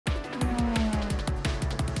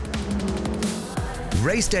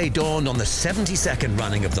Race day dawned on the 72nd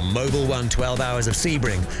running of the Mobil 12 Hours of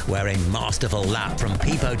Sebring, where a masterful lap from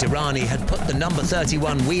Pipo Tirani had put the number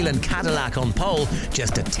 31 Whelen Cadillac on pole,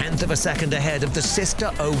 just a tenth of a second ahead of the sister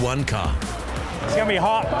 01 car. It's going to be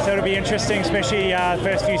hot, so it'll be interesting, especially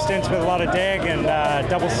first few stints with a lot of dig and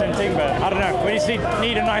double stinting, but I don't know, we just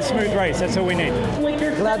need a nice smooth race, that's all we need.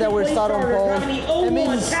 Glad that we're starting on pole. It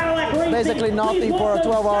means basically nothing for a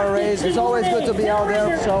 12-hour race. It's always good to be out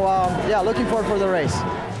there, so yeah, looking forward for the race.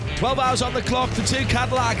 12 hours on the clock, the two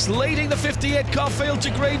Cadillacs leading the 58 car field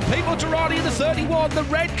to green. Pipo Tirani in the 31, the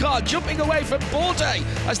red car jumping away from Bourdais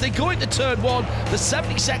as they go into turn one. The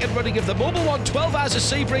 72nd running of the Mobil 12 Hours of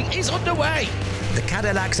Sebring is underway. The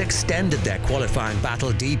Cadillacs extended their qualifying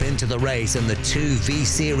battle deep into the race, and the two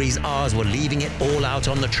V-Series Rs were leaving it all out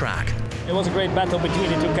on the track. It was a great battle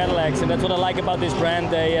between the two Cadillacs, and that's what I like about this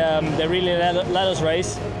brand. They really let us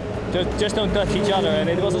race. Just don't touch each other, and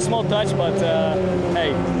it was a small touch, but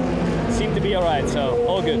hey, it seemed to be all right, so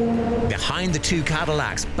all good. Behind the two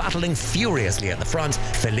Cadillacs, battling furiously at the front,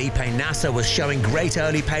 Felipe Nasser was showing great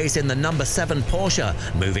early pace in the number 7 Porsche,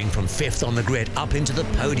 moving from 5th on the grid up into the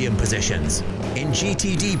podium positions. In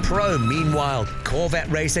GTD Pro, meanwhile, Corvette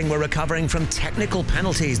Racing were recovering from technical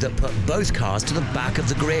penalties that put both cars to the back of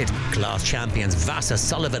the grid. Class champions Vasser,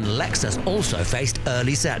 Sullivan, Lexus also faced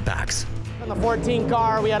early setbacks. In the 14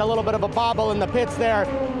 car, we had a little bit of a bobble in the pits there,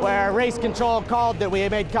 where race control called that we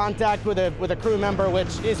made contact with a crew member,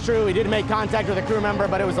 which is true. We did make contact with a crew member,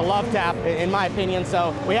 but it was a love tap, in my opinion.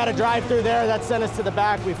 So we had a drive through there that sent us to the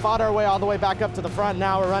back. We fought our way all the way back up to the front.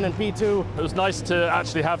 Now we're running P2. It was nice to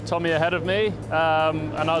actually have Tommy ahead of me, and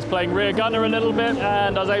I was playing rear gunner a little bit,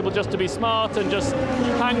 and I was able just to be smart and just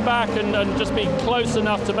hang back and just be close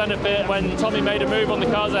enough to benefit when Tommy made a move on the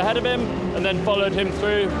cars ahead of him, and then followed him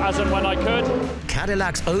through as and when I could.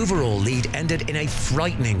 Cadillac's overall lead ended in a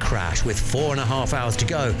frightening crash with 4.5 hours to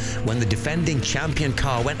go when the defending champion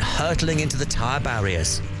car went hurtling into the tyre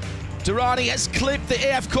barriers. Tirani has clipped the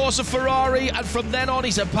AF Corsa Ferrari, and from then on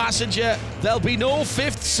he's a passenger. There'll be no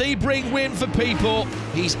 5th Sebring win for Pipo.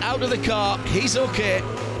 He's out of the car, he's okay.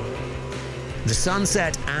 The sun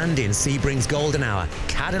set, and in Sebring's golden hour,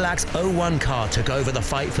 Cadillac's 01 car took over the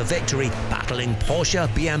fight for victory, battling Porsche,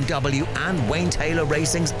 BMW and Wayne Taylor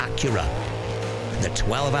Racing's Acura. The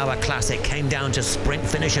 12-hour classic came down to sprint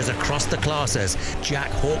finishes across the classes.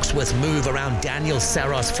 Jack Hawksworth's move around Daniel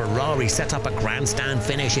Serra's Ferrari set up a grandstand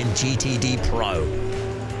finish in GTD Pro.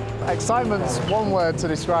 Excitement's one word to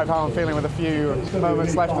describe how I'm feeling with a few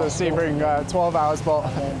moments left of the Sebring 12 hours, but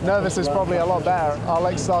nervous is probably a lot better. Our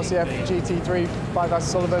Lexus RCF GT3 by Vasser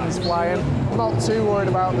Sullivan's flying. I'm not too worried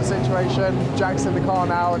about the situation. Jack's in the car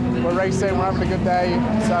now and we're racing, we're having a good day.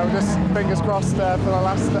 So just fingers crossed for the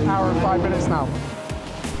last hour and 5 minutes now.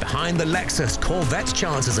 Behind the Lexus, Corvette's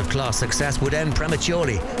chances of class success would end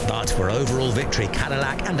prematurely, but for overall victory,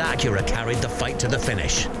 Cadillac and Acura carried the fight to the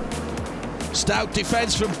finish. Stout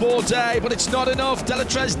defence from Bourdais, but it's not enough.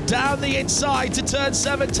 Delatrez down the inside to turn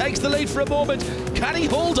 7, takes the lead for a moment. Can he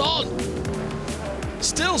hold on?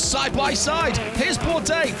 Still side by side. Here's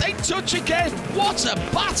Bourdais. They touch again. What a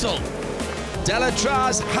battle!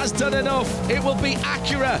 Delatrez has done enough. It will be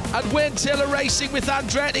Acura and Wayne Taylor Racing with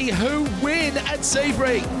Andretti who win at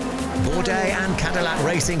Sebring. Bourdais and Cadillac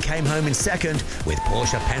Racing came home in second, with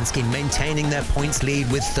Porsche Penske maintaining their points lead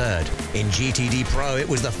with third. In GTD Pro, it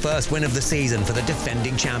was the first win of the season for the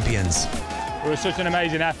defending champions. It was such an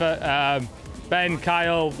amazing effort. Ben,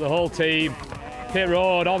 Kyle, the whole team, pit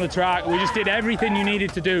road, on the track. We just did everything you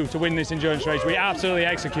needed to do to win this endurance race. We absolutely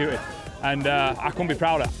executed, and I couldn't be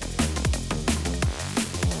prouder.